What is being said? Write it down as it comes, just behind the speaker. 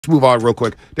move on real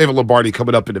quick. David Lombardi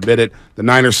coming up in a minute. The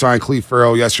Niners signed Cleve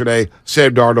Farrell yesterday.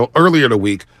 Sam Darnold earlier in the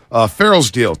week.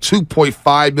 Farrell's deal,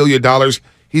 $2.5 million.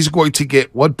 He's going to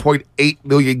get $1.8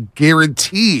 million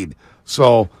guaranteed.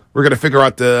 So we're going to figure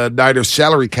out the Niners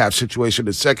salary cap situation in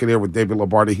a second here with David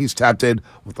Lombardi. He's tapped in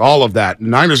with all of that.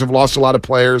 Niners have lost a lot of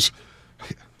players.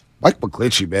 Mike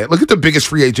McGlinchey, man. Look at the biggest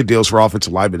free agent deals for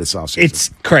offensive linemen this offseason.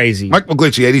 It's crazy. Mike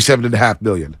McGlinchey, $87.5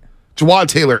 million. Jawad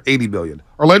Taylor, $80 million.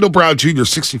 Orlando Brown Jr.,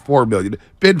 $64 million.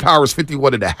 Ben Powers,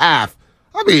 $51.5.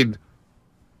 I mean,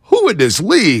 who in this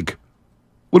league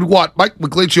would want Mike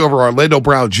McGlinchey over Orlando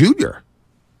Brown Jr.?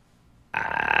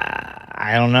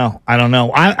 I don't know.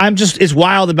 I'm just, it's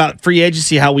wild about free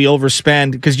agency, how we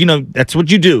overspend, because, that's what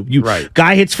you do.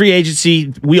 Guy hits free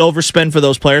agency, we overspend for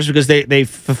those players because they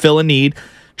fulfill a need.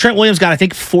 Trent Williams got, I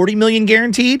think, $40 million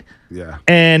guaranteed. Yeah.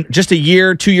 And just a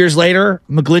year, 2 years later,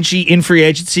 McGlinchey in free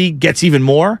agency gets even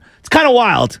more. It's kind of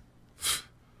wild.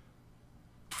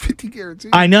 50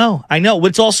 guaranteed. I know. But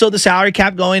it's also the salary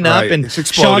cap going up, and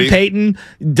Sean Payton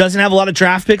doesn't have a lot of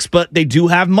draft picks, but they do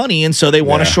have money, and so they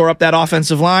want to shore up that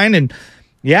offensive line. And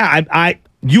you and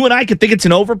I could think it's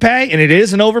an overpay, and it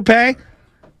is an overpay.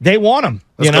 They want him.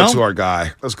 Let's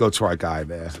go to our guy,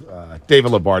 man.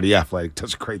 David Lombardi, Athletic,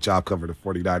 does a great job covering the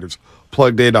 49ers.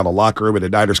 Plugged in on the locker room and the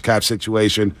Niners cap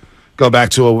situation. Go back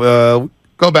to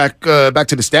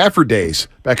the Stafford days,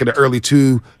 back in the early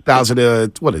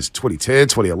 2010,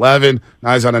 2011.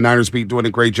 Guys on the Niners beat, doing a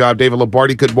great job. David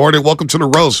Lombardi, good morning. Welcome to the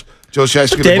Roast. Joe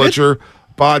Shashkin, the Butcher,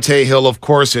 Bonte Hill, of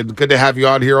course, and good to have you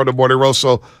on here on the Morning Roast.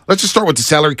 So let's just start with the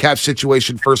salary cap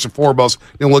situation first and foremost,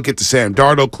 then we'll get to Sam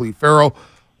Darnold, Cleve Farrell.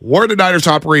 Where are the Niners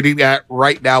operating at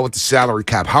right now with the salary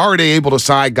cap? How are they able to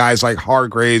sign guys like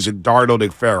Hargraves and Darnold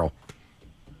and Farrell?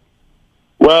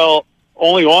 Well,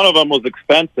 only one of them was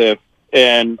expensive,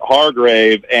 and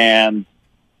Hargrave, and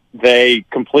they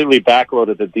completely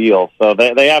backloaded the deal. So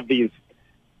they have these,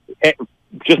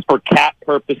 just for cap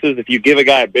purposes, if you give a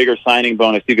guy a bigger signing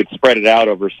bonus, you could spread it out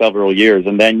over several years,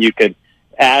 and then you could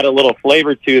add a little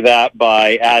flavor to that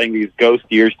by adding these ghost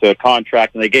years to a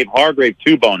contract, and they gave Hargrave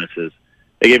 2 bonuses.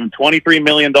 They gave him $23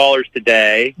 million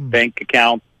today, bank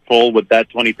account full with that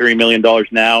 $23 million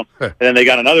now. And then they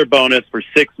got another bonus for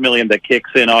 $6 million that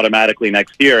kicks in automatically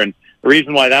next year. And the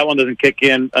reason why that one doesn't kick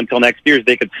in until next year is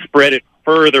they could spread it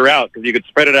further out, because you could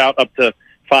spread it out up to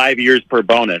 5 years per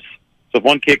bonus. So if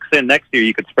one kicks in next year,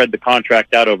 you could spread the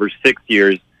contract out over 6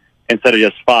 years instead of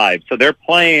just 5. So they're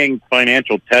playing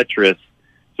financial Tetris, is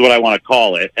what I want to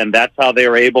call it. And that's how they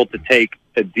were able to take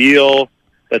a deal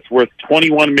that's worth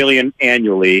 $21 million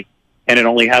annually, and it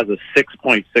only has a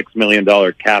 $6.6 million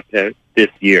cap hit this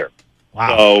year.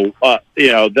 Wow. So, a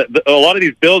lot of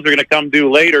these bills are going to come due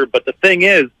later, but the thing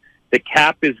is, the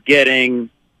cap is getting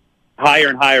higher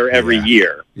and higher every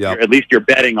year. Yep. At least you're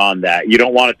betting on that. You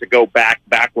don't want it to go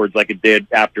backwards like it did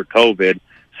after COVID.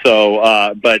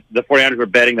 So, but the 49ers are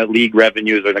betting that league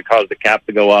revenues are going to cause the cap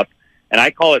to go up, and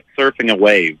I call it surfing a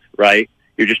wave, right?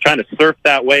 You're just trying to surf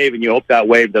that wave, and you hope that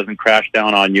wave doesn't crash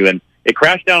down on you. And it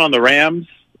crashed down on the Rams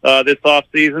this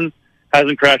offseason.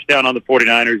 Hasn't crashed down on the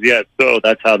 49ers yet, so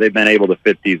that's how they've been able to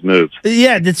fit these moves.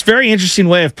 Yeah, that's a very interesting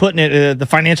way of putting it, the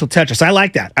financial Tetris. I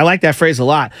like that. I like that phrase a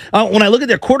lot. When I look at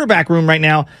their quarterback room right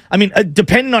now, I mean,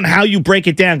 depending on how you break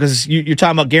it down, because you're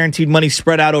talking about guaranteed money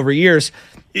spread out over years,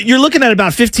 you're looking at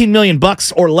about $15 million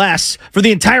bucks or less for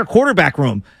the entire quarterback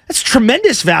room. That's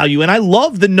tremendous value, and I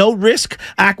love the no-risk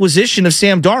acquisition of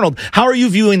Sam Darnold. How are you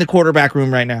viewing the quarterback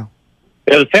room right now?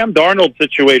 Yeah, the Sam Darnold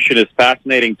situation is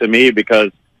fascinating to me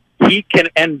because he can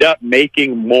end up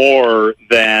making more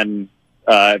than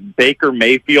Baker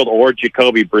Mayfield or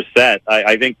Jacoby Brissett.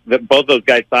 I think that both those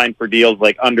guys signed for deals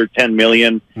like under $10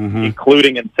 million,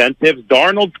 including incentives.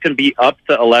 Darnold's can be up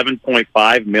to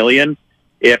 $11.5 million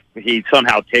if he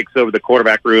somehow takes over the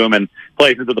quarterback room and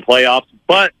plays into the playoffs.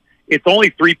 But it's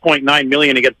only $3.9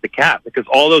 million against the cap because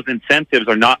all those incentives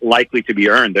are not likely to be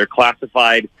earned. They're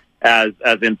classified as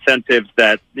incentives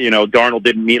that, Darnold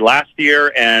didn't meet last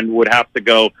year and would have to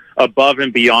go above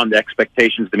and beyond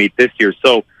expectations to meet this year.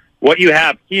 So what you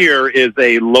have here is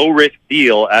a low-risk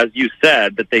deal, as you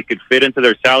said, that they could fit into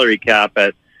their salary cap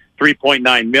at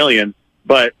 $3.9 million.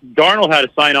 But Darnold had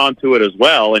to sign on to it as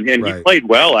well, and he played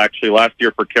well, actually, last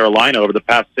year for Carolina over the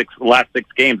last six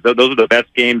games. Those are the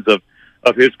best games of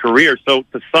his career. So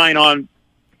to sign on,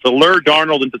 to lure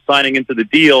Darnold into signing into the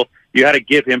deal, you had to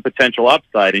give him potential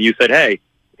upside. And you said, hey,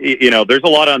 there's a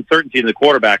lot of uncertainty in the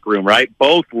quarterback room, right?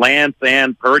 Both Lance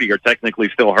and Purdy are technically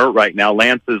still hurt right now.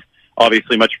 Lance is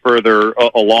obviously much further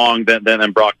along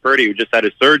than Brock Purdy, who just had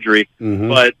his surgery.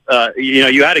 But,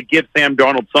 you had to give Sam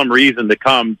Darnold some reason to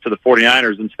come to the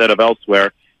 49ers instead of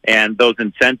elsewhere. and those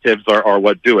incentives are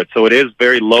what do it. So it is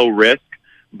very low risk,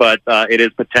 but it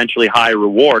is potentially high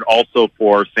reward also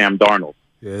for Sam Darnold.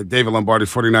 Yeah, David Lombardi,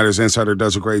 49ers insider,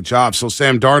 does a great job. So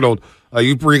Sam Darnold,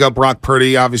 you bring up Brock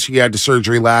Purdy. Obviously, he had the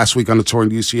surgery last week on the torn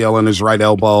UCL in his right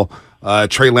elbow.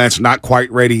 Trey Lance not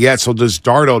quite ready yet. So does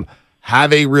Darnold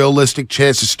have a realistic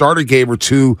chance to start a game or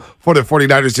two for the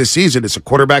 49ers this season? It's a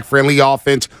quarterback-friendly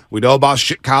offense. We know about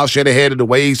Kyle Shanahan and the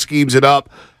way he schemes it up.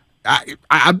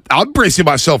 I'm bracing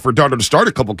myself for Darnold to start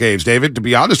a couple games, David, to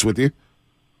be honest with you.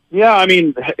 Yeah, I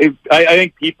mean, I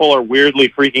think people are weirdly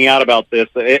freaking out about this.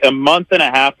 A month and a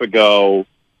half ago,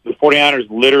 the 49ers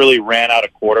literally ran out of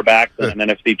quarterbacks in an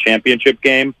NFC championship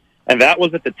game, and that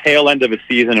was at the tail end of a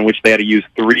season in which they had to use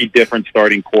 3 different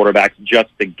starting quarterbacks just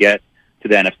to get to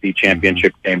the NFC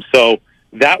championship game. So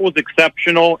that was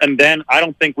exceptional, and then I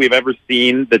don't think we've ever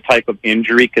seen the type of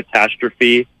injury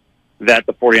catastrophe that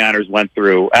the 49ers went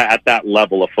through at that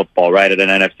level of football, right, at an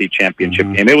NFC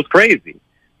championship game. It was crazy.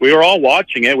 We were all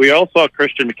watching it. We all saw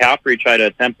Christian McCaffrey try to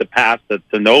attempt to pass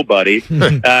to nobody.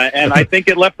 And I think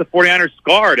it left the 49ers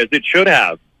scarred, as it should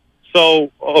have.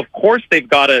 So, of course, they've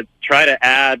got to try to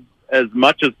add as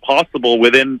much as possible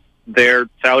within their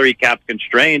salary cap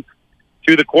constraints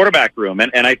to the quarterback room.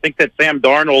 And I think that Sam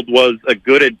Darnold was a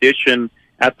good addition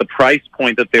at the price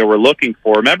point that they were looking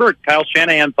for. Remember, Kyle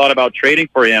Shanahan thought about trading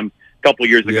for him a couple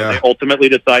of years ago. Yeah. They ultimately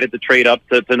decided to trade up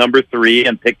to number 3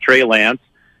 and pick Trey Lance.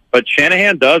 But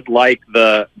Shanahan does like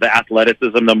the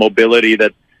athleticism, the mobility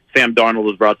that Sam Darnold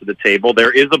has brought to the table.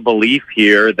 There is a belief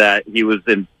here that he was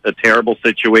in a terrible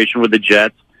situation with the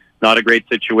Jets, not a great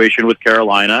situation with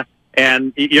Carolina.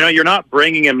 And, you're not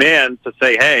bringing him in to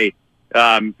say, hey,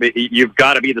 you've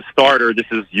got to be the starter. This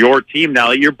is your team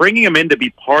now. You're bringing him in to be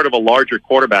part of a larger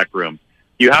quarterback room.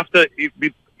 You have to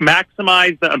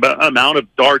maximize the amount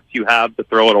of darts you have to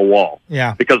throw at a wall.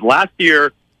 Yeah. Because last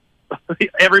year,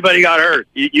 everybody got hurt.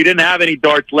 You didn't have any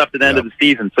darts left at the end of the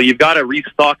season. So you've got to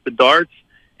restock the darts,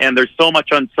 and there's so much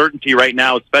uncertainty right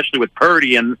now, especially with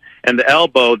Purdy and the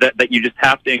elbow, that you just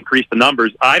have to increase the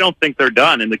numbers. I don't think they're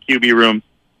done in the QB room.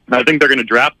 I think they're going to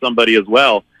draft somebody as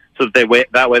well, so that way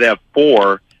they have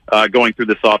 4 going through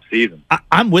this offseason.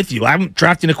 I'm with you. I'm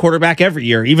drafting a quarterback every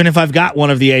year, even if I've got one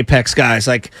of the apex guys.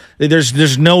 Like,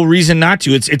 there's no reason not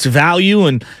to. It's value,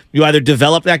 and you either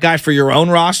develop that guy for your own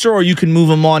roster or you can move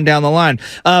him on down the line.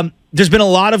 There's been a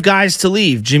lot of guys to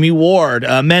leave. Jimmy Ward,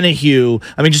 Menahue.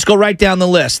 I mean, just go right down the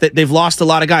list. They've lost a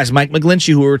lot of guys. Mike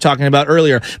McGlinchey, who we were talking about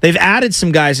earlier. They've added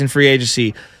some guys in free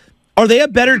agency. Are they a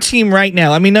better team right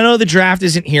now? I mean, I know the draft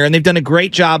isn't here, and they've done a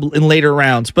great job in later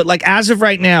rounds, but like as of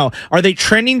right now, are they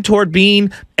trending toward being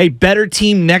a better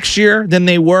team next year than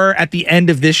they were at the end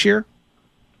of this year?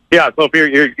 Yeah, so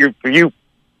if you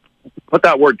put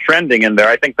that word trending in there,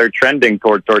 I think they're trending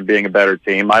toward being a better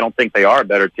team. I don't think they are a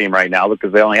better team right now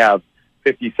because they only have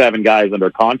 57 guys under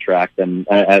contract, and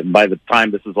by the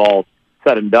time this is all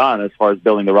said and done, as far as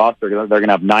building the roster, they're going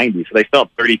to have 90. So they still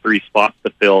have 33 spots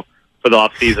to fill for the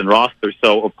off-season roster.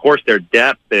 So, of course, their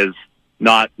depth is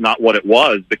not what it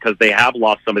was because they have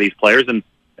lost some of these players. And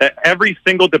every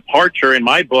single departure in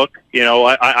my book,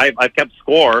 I've kept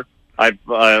score, has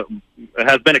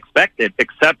been expected,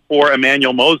 except for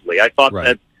Emmanuel Mosley. I thought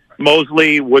that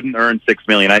Mosley wouldn't earn $6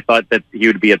 million. I thought that he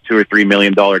would be a $2 or $3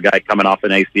 million guy coming off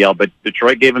an ACL, but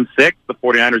Detroit gave him $6 million. The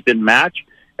 49ers didn't match.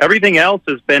 Everything else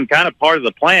has been kind of part of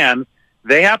the plan.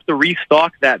 They have to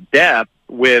restock that depth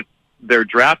with their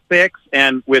draft picks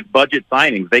and with budget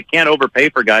signings. They can't overpay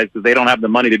for guys because they don't have the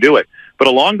money to do it. But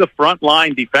along the front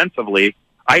line defensively,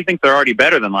 I think they're already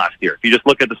better than last year. If you just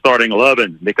look at the starting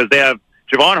 11, because they have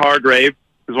Javon Hargrave,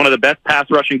 who's one of the best pass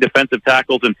rushing defensive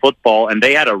tackles in football, and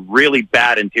they had a really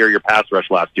bad interior pass rush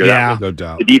last year. Yeah, that was no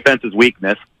doubt. The defense's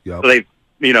weakness. Yep. So they've,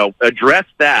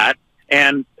 addressed that.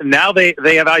 And now they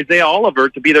have Isaiah Oliver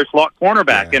to be their slot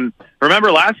cornerback. Yeah. And remember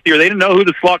last year, they didn't know who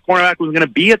the slot cornerback was going to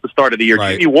be at the start of the year.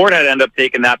 Right. Jimmy Ward had to end up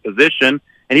taking that position,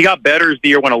 and he got better as the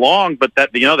year went along. But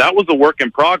that was a work in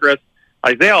progress.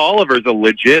 Isaiah Oliver is a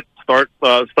legit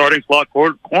starting slot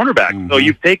cornerback. Mm-hmm. So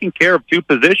you've taken care of 2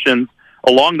 positions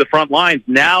along the front lines.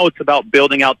 Now it's about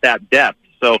building out that depth.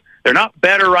 So they're not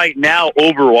better right now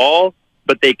overall,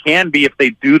 but they can be if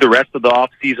they do the rest of the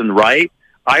offseason right.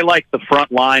 I like the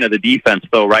front line of the defense,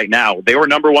 though, right now. They were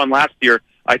number 1 last year.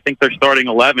 I think their starting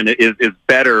 11 is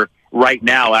better right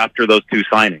now after those 2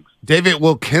 signings. David,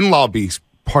 will Kinlaw be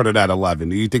part of that 11?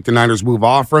 Do you think the Niners move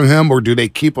off from him, or do they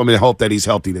keep him and hope that he's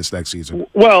healthy this next season?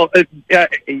 Well,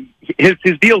 his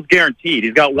deal's guaranteed.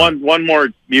 He's got one more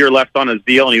year left on his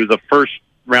deal, and he was a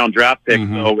first-round draft pick,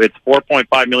 so it's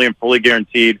 $4.5 million fully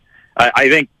guaranteed. I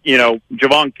think,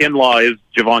 Javon Kinlaw is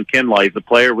Javon Kinlaw. He's a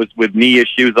player with knee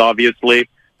issues, obviously,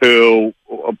 who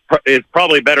is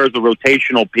probably better as a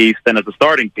rotational piece than as a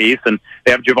starting piece. And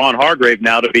they have Javon Hargrave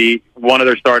now to be one of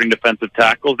their starting defensive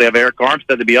tackles. They have Eric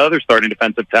Armstead to be other starting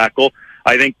defensive tackle.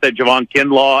 I think that Javon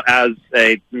Kinlaw as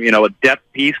a depth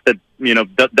piece that,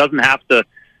 doesn't have to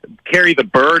carry the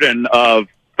burden of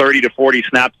 30 to 40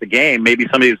 snaps a game, maybe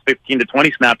some of these 15 to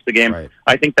 20 snaps a game. Right.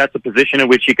 I think that's a position in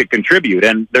which he could contribute.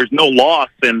 And there's no loss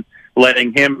in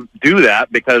letting him do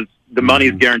that because the money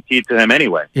is guaranteed to him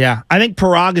anyway. Yeah, I think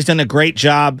Parag has done a great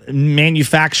job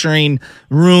manufacturing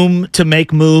room to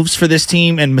make moves for this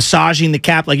team and massaging the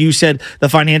cap. Like you said, the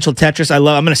financial Tetris. I'm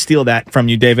going to steal that from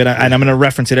you, David, and I'm going to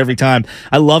reference it every time.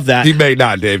 I love that. He may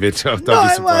not, David. So don't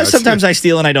be surprised. Sometimes I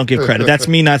steal and I don't give credit. That's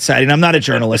me not citing. I'm not a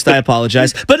journalist. I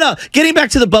apologize. But no, getting back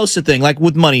to the Bosa thing, like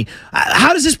with money,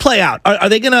 how does this play out? Are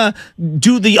they going to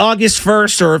do the August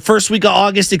 1st or first week of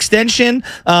August extension?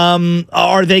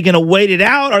 Are they going to wait it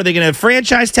out? Are they going to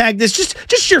franchise tag this?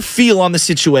 Just your feel on the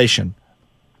situation.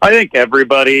 I think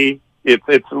everybody, it's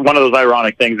one of those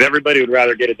ironic things. Everybody would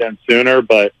rather get it done sooner,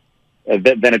 but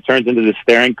then it turns into this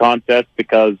staring contest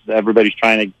because everybody's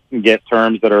trying to get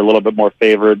terms that are a little bit more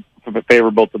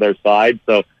favorable to their side.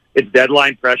 So it's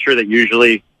deadline pressure that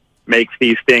usually makes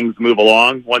these things move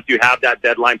along. Once you have that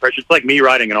deadline pressure, it's like me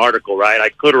writing an article, right? I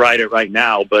could write it right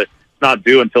now, but it's not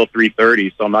due until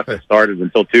 3:30, so I'm not going to start it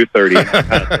until 2:30.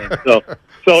 Kind of thing.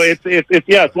 So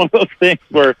it's one of those things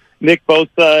where Nick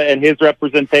Bosa and his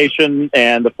representation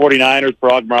and the 49ers,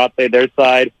 Parag Marathe, their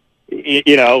side,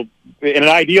 in an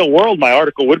ideal world, my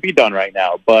article would be done right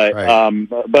now, but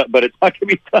but it's not going to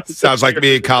be done. Sounds like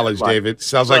me in college, David.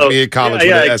 Sounds like me in college when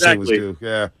the essay was due.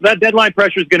 Yeah, that deadline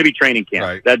pressure is going to be training camp.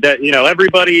 Right. That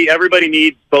everybody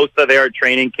needs Bosa there at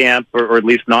training camp, or at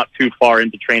least not too far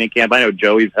into training camp. I know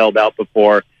Joey's held out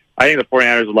before. I think the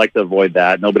 49ers would like to avoid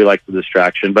that. Nobody likes the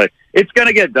distraction, but it's going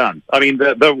to get done. I mean,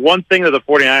 the one thing that the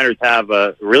 49ers have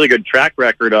a really good track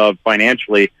record of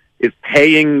financially is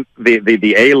paying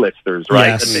the A-listers, right,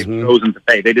 yes, that they've chosen to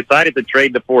pay. They decided to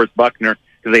trade DeForest Buckner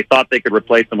because they thought they could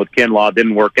replace him with Kinlaw. It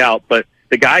didn't work out. But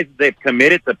the guys they've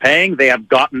committed to paying, they have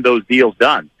gotten those deals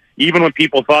done. Even when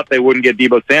people thought they wouldn't get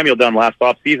Deebo Samuel done last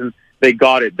offseason, they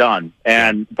got it done.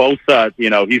 And Bosa,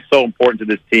 he's so important to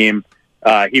this team.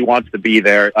 He wants to be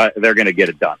there. They're going to get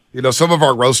it done. Some of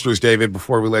our roasters, David,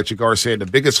 before we let you go, are saying the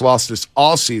biggest loss this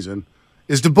all season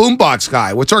is the boombox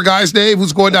guy. What's our guy's name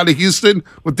who's going down to Houston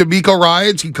with D'Amico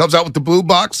Ryans? He comes out with the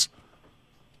boombox.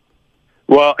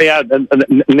 Well, yeah,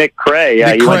 Nick Cray.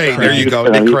 Yeah, Nick Cray. There you go,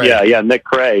 Nick Cray. Yeah, Nick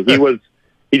Cray.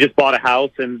 He just bought a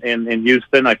house in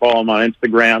Houston. I follow him on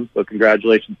Instagram, so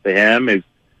congratulations to him. He's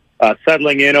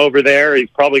settling in over there. He's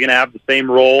probably going to have the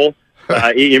same role.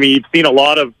 You've seen a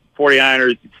lot of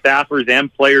 49ers staffers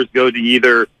and players go to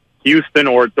either Houston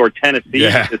or Tennessee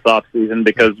this offseason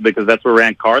because that's where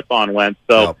Rand Carthon went.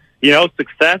 So,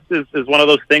 success is one of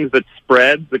those things that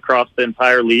spreads across the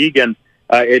entire league, and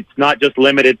it's not just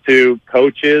limited to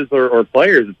coaches or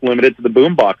players. It's limited to the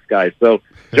boombox guys. So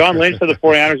John Lynch said the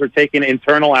 49ers are taking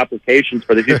internal applications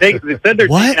for this. They said they're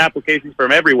taking applications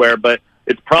from everywhere, but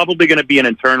it's probably going to be an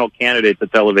internal candidate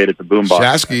that's elevated to boombox.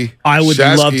 Shasky. I would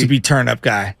love to be turnip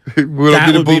guy. Will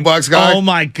be the boombox guy? Oh,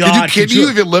 my God. Can you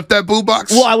even lift that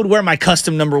boombox? Well, I would wear my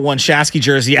custom #1 Shasky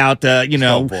jersey out,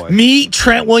 me,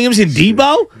 Trent Williams, and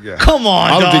Debo? Yeah. Come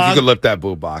on, I don't think you can lift that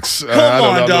boombox. Come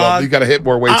on, dog. You got to hit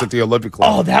more weights at the Olympic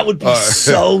Club. Oh, that would be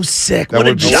so sick. What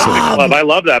a job. I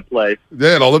love that place.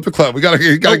 Yeah, an Olympic Club. We got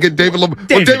to get David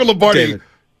Lombardi.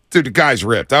 Dude, the guy's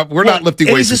ripped. We're not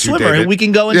lifting weights with you, David. He's a swimmer. We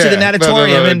can go into the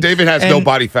natatorium. And David has no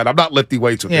body fat. I'm not lifting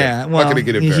weights with him. I'm not going to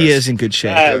get embarrassed. He is in good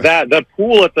shape. The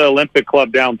pool at the Olympic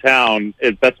Club downtown,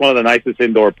 that's one of the nicest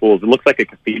indoor pools. It looks like a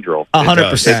cathedral.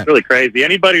 100%. It's really crazy.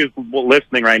 Anybody who's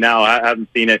listening right now, I haven't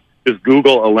seen it, just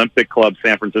Google Olympic Club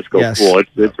San Francisco pool.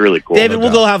 It's really cool. David,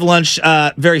 we'll go have lunch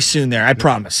very soon there. I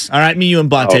promise. All right, me, you, and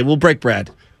Bonte. We'll break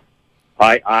bread.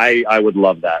 I would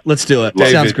love that. Let's do it.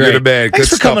 David, sounds great. You're the man.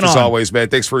 Thanks Good for coming stuff as on. always, man.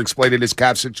 Thanks for explaining this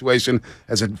cap situation.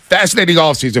 As a fascinating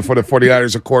offseason for the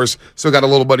 49ers, of course. Still got a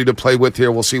little money to play with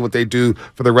here. We'll see what they do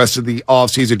for the rest of the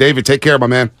offseason. David, take care, my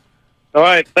man. All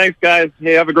right. Thanks, guys.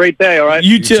 Hey, have a great day, all right?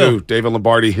 You too. David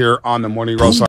Lombardi here on the Morning Roast.